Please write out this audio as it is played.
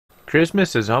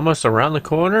Christmas is almost around the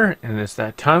corner, and it's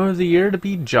that time of the year to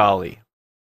be jolly.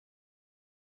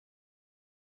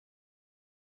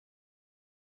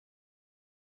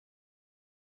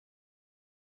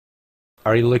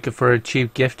 Are you looking for a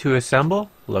cheap gift to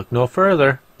assemble? Look no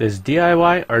further. This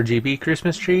DIY RGB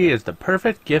Christmas tree is the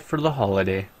perfect gift for the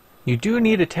holiday. You do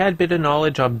need a tad bit of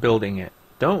knowledge on building it.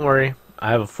 Don't worry,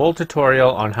 I have a full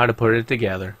tutorial on how to put it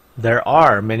together. There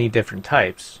are many different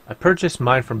types. I purchased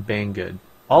mine from Banggood.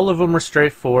 All of them are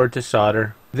straightforward to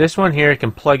solder. This one here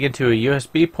can plug into a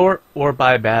USB port or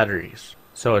buy batteries,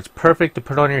 so it's perfect to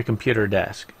put on your computer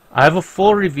desk. I have a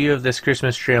full review of this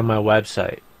Christmas tree on my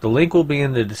website. The link will be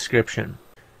in the description.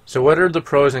 So what are the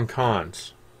pros and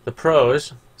cons? The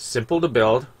pros: simple to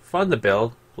build, fun to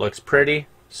build, looks pretty,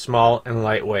 small and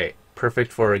lightweight,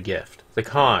 perfect for a gift. The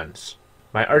cons: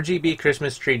 my RGB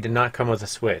Christmas tree did not come with a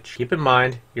switch. Keep in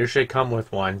mind, yours should come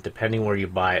with one depending where you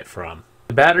buy it from.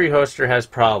 The battery holster has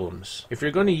problems. If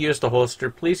you're going to use the holster,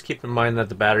 please keep in mind that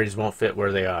the batteries won't fit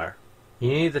where they are. You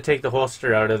need to take the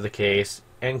holster out of the case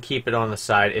and keep it on the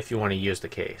side if you want to use the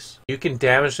case. You can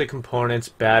damage the components,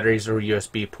 batteries, or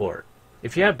USB port.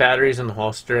 If you have batteries in the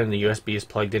holster and the USB is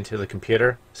plugged into the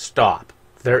computer, stop.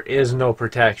 There is no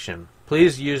protection.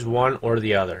 Please use one or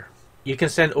the other. You can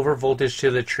send over voltage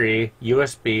to the tree,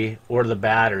 USB, or the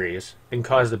batteries and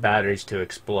cause the batteries to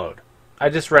explode. I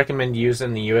just recommend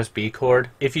using the USB cord.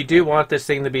 If you do want this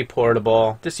thing to be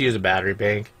portable, just use a battery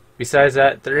bank. Besides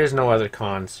that, there is no other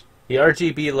cons. The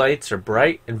RGB lights are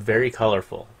bright and very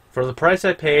colorful. For the price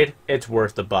I paid, it's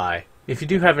worth the buy. If you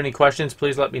do have any questions,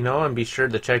 please let me know and be sure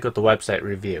to check out the website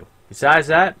review. Besides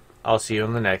that, I'll see you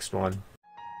in the next one.